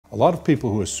A lot of people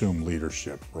who assume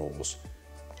leadership roles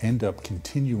end up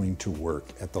continuing to work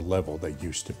at the level they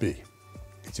used to be.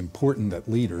 It's important that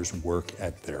leaders work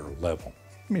at their level.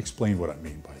 Let me explain what I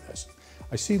mean by this.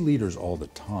 I see leaders all the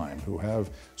time who have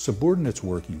subordinates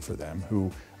working for them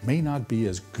who may not be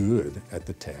as good at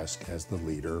the task as the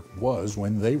leader was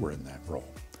when they were in that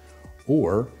role,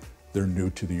 or they're new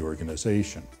to the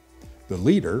organization. The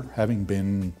leader, having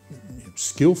been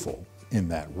skillful in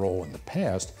that role in the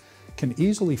past, can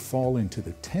easily fall into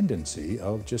the tendency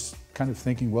of just kind of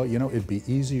thinking, well, it'd be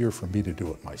easier for me to do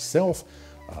it myself.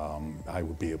 I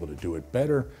would be able to do it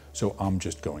better, so I'm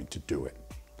just going to do it.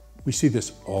 We see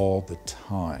this all the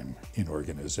time in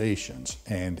organizations,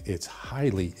 and it's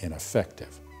highly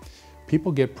ineffective.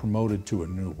 People get promoted to a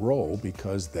new role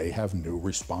because they have new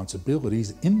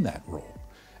responsibilities in that role.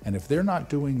 And if they're not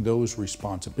doing those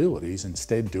responsibilities,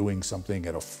 instead doing something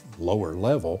at a lower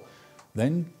level,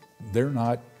 then they're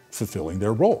not fulfilling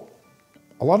their role.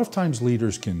 A lot of times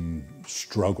leaders can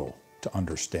struggle to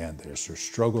understand this or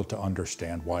struggle to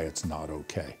understand why it's not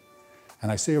okay. And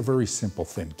I say a very simple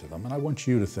thing to them, and I want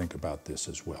you to think about this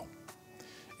as well.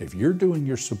 If you're doing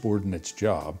your subordinate's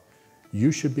job,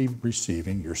 you should be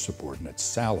receiving your subordinate's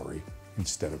salary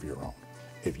instead of your own.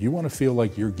 If you want to feel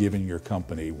like you're giving your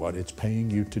company what it's paying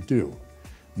you to do,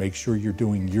 make sure you're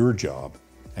doing your job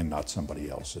and not somebody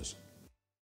else's.